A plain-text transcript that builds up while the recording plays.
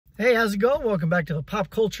Hey, how's it going? Welcome back to the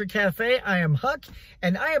Pop Culture Cafe. I am Huck,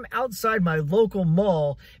 and I am outside my local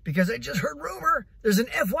mall because I just heard rumor there's an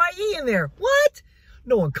FYE in there. What?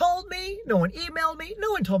 No one called me, no one emailed me,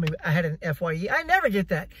 no one told me I had an FYE. I never get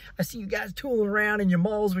that. I see you guys tooling around in your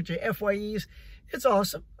malls with your FYEs. It's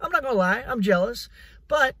awesome. I'm not gonna lie, I'm jealous.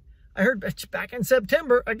 But I heard back in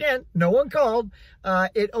September, again, no one called,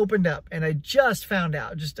 it opened up, and I just found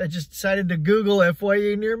out. I just decided to Google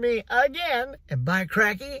FYE near me again, and by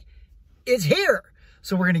cracky, it's here.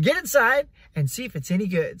 So we're gonna get inside and see if it's any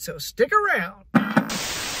good. So stick around.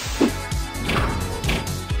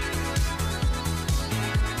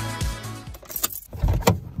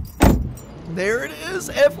 There it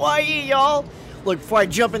is, FYE, y'all. Look, before I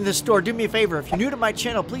jump in this store, do me a favor. If you're new to my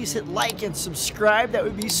channel, please hit like and subscribe. That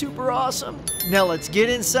would be super awesome. Now let's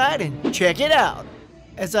get inside and check it out.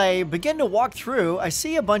 As I begin to walk through, I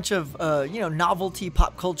see a bunch of, novelty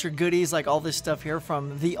pop culture goodies, like all this stuff here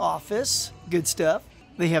from The Office. Good stuff.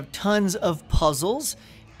 They have tons of puzzles,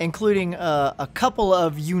 including a couple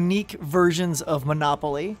of unique versions of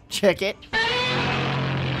Monopoly. Check it.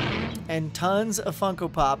 And tons of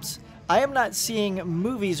Funko Pops. I am not seeing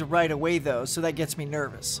movies right away though, so that gets me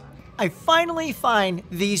nervous. I finally find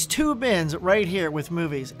these two bins right here with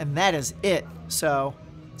movies, and that is it. So,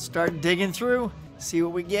 start digging through, see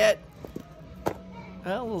what we get.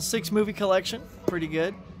 Well, a little 6-movie collection, pretty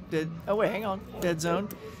good. Oh wait, hang on, Dead Zone.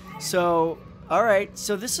 So, alright,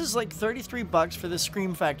 so this is like 33 bucks for the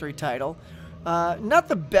Scream Factory title. Not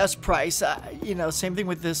the best price, same thing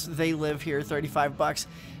with this They Live Here, 35 bucks.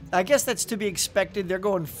 I guess that's to be expected. They're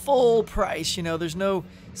going full price, there's no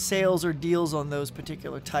sales or deals on those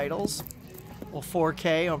particular titles. Well,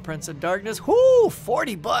 4K on Prince of Darkness. Whoo,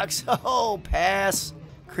 40 bucks. Oh, pass.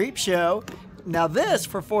 Creep Show. Now this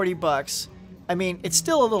for 40 bucks, I mean, it's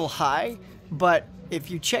still a little high, but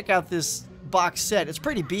if you check out this box set, it's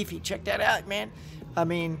pretty beefy. Check that out, man. I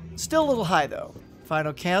mean, still a little high though.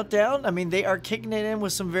 Final Countdown. I mean, they are kicking it in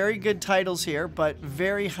with some very good titles here, but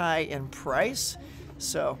very high in price.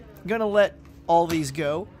 So, I'm gonna let all these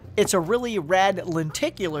go. It's a really rad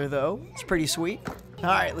lenticular though. It's pretty sweet.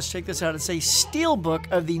 Alright, let's check this out. It's a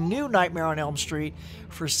steelbook of the new Nightmare on Elm Street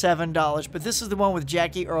for $7. But this is the one with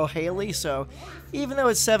Jackie Earle Haley, so even though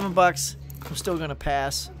it's 7 bucks, I'm still gonna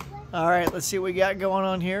pass. Alright, let's see what we got going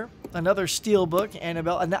on here. Another steelbook,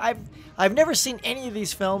 Annabelle. And I've never seen any of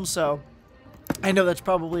these films, so I know that's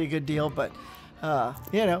probably a good deal, but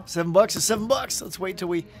 7 bucks is 7 bucks. Let's wait till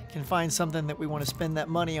we can find something that we want to spend that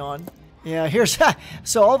money on. Yeah, here's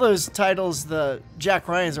so all those titles, the Jack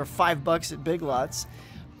Ryans, are 5 bucks at Big Lots,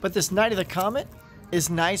 but this Night of the Comet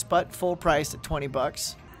is nice, but full price at 20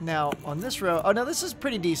 bucks. Now on this row, oh no, this is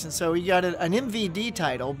pretty decent. So you got an MVD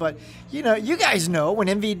title, but you guys know when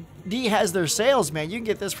MVD has their sales, man, you can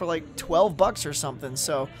get this for like 12 bucks or something.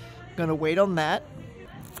 So I'm gonna wait on that.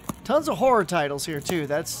 Tons of horror titles here too.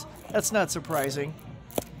 That's not surprising,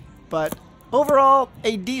 but overall,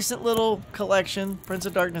 a decent little collection. Prince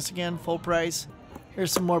of Darkness again, full price.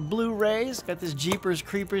 Here's some more Blu-rays. Got this Jeepers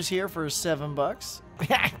Creepers here for 7 bucks.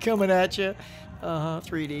 Coming at you.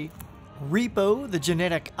 3D. Repo, the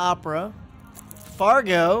Genetic Opera.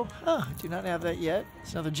 Fargo. I do not have that yet.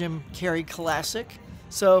 It's another Jim Carrey classic.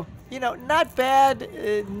 So, not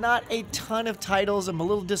bad. Not a ton of titles. I'm a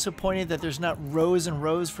little disappointed that there's not rows and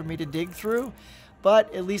rows for me to dig through.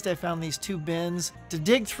 But at least I found these 2 bins to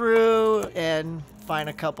dig through and find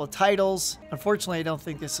a couple of titles. Unfortunately, I don't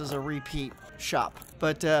think this is a repeat shop.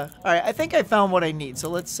 But, all right, I think I found what I need. So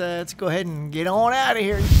let's go ahead and get on out of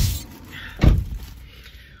here.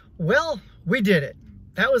 Well, we did it.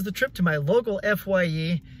 That was the trip to my local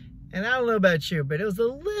FYE. And I don't know about you, but it was a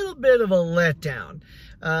little bit of a letdown.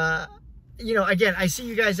 Again, I see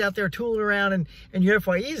you guys out there tooling around and your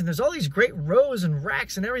FYEs, and there's all these great rows and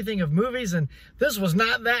racks and everything of movies, and this was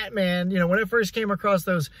not that, man. When I first came across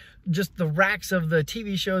just the racks of the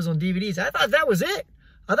TV shows on DVDs, I thought that was it.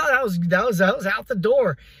 I thought that was out the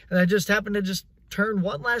door, and I just happened to just turn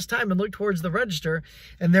one last time and look towards the register,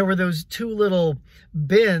 and there were those 2 little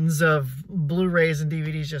bins of Blu-rays and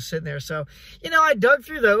DVDs just sitting there. So, I dug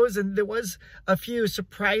through those, and there was a few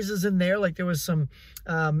surprises in there, like there was some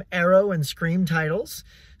Arrow and Scream titles,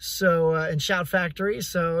 so and Shout Factory.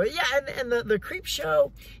 So yeah, and the Creep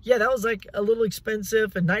Show, yeah, that was like a little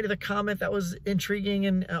expensive. And Night of the Comet, that was intriguing,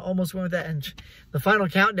 and almost went with that. And the Final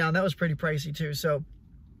Countdown, that was pretty pricey too. So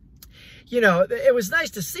it was nice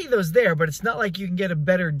to see those there, but it's not like you can get a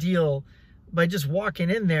better deal by just walking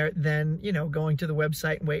in there than, going to the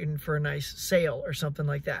website and waiting for a nice sale or something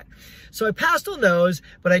like that. So I passed on those,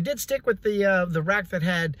 but I did stick with the rack that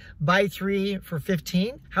had buy 3 for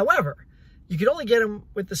 $15. However, you could only get them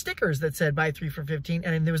with the stickers that said buy 3 for $15,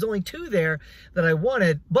 and there was only 2 there that I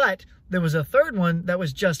wanted, but there was a third one that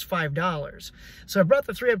was just $5. So I brought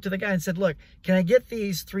the 3 up to the guy and said, look, can I get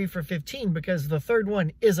these 3 for $15? Because the third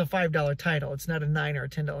one is a $5 title. It's not a $9 or a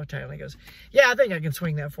 $10 title. And he goes, yeah, I think I can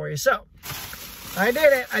swing that for you. So I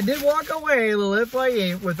did it. I did walk away, a little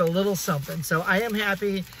FYE, with a little something. So I am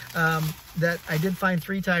happy that I did find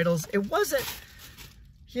 3 titles. It wasn't,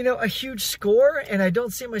 you know, a huge score, and I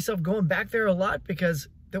don't see myself going back there a lot because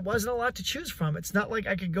there wasn't a lot to choose from. It's not like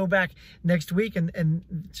I could go back next week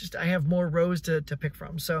and just I have more rows to pick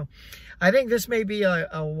from. So I think this may be a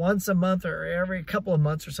once a month or every couple of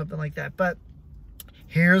months or something like that. But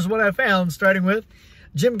here's what I found, starting with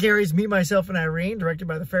Jim Carrey's Me, Myself, and Irene, directed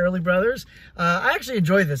by the Farrelly brothers. I actually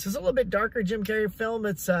enjoyed this. It's a little bit darker Jim Carrey film.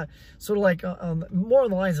 It's sort of like more on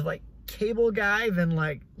the lines of like Cable Guy than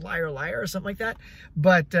like Liar Liar or something like that.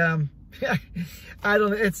 But I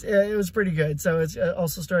don't know. It was pretty good. So it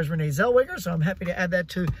also stars Renee Zellweger. So I'm happy to add that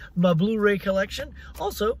to my Blu-ray collection.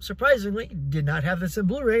 Also, surprisingly, did not have this in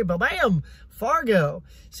Blu-ray, but bam, Fargo.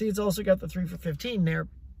 See, it's also got the 3 for $15 there.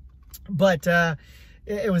 But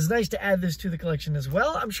it was nice to add this to the collection as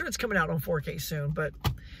well. I'm sure it's coming out on 4K soon, but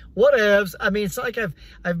whatevs. I mean, it's not like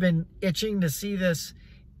I've been itching to see this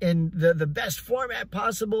in the best format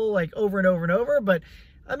possible, like over and over and over, but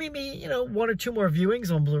I mean, you know, 1 or 2 more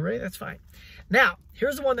viewings on Blu-ray, that's fine. Now,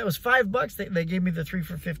 here's the one that was $5. They gave me the 3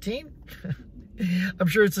 for $15. I'm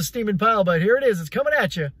sure it's a steaming pile, but here it is. It's coming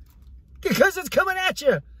at you. Because it's coming at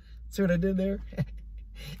you. See what I did there?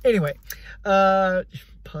 Anyway,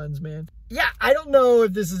 puns, man. Yeah, I don't know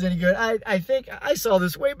if this is any good. I think I saw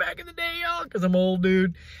this way back in the day, y'all, because I'm an old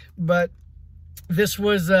dude. But this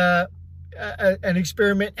was an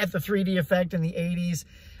experiment at the 3D effect in the 80s.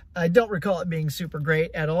 I don't recall it being super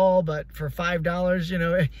great at all, but for $5, you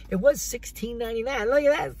know, it was $16.99. Look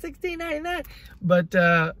at that, $16.99. But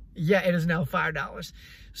yeah, it is now $5.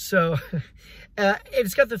 So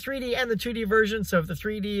it's got the 3D and the 2D version. So if the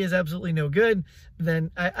 3D is absolutely no good,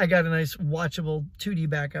 then I got a nice watchable 2D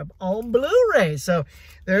backup on Blu-ray. So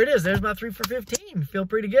there it is. There's my 3 for $15. Feel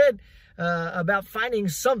pretty good about finding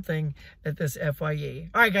something at this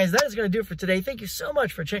FYE. All right, guys, that is going to do it for today. Thank you so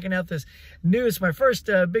much for checking out this news. My first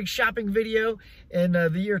big shopping video in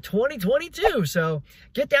the year 2022. So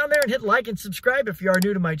get down there and hit like and subscribe if you are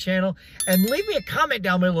new to my channel. And leave me a comment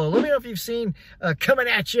down below. Let me know if you've seen Coming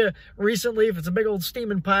At You recently, if it's a big old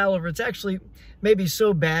steaming pile, or if it's actually maybe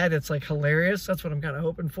so bad it's like hilarious. That's what I'm kind of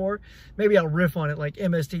hoping for. Maybe I'll riff on it like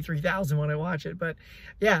MST3000 when I watch it. But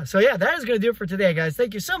yeah, so yeah, that is going to do it for today, guys.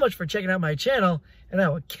 Thank you so much for checking out my channel, and I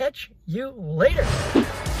will catch you later.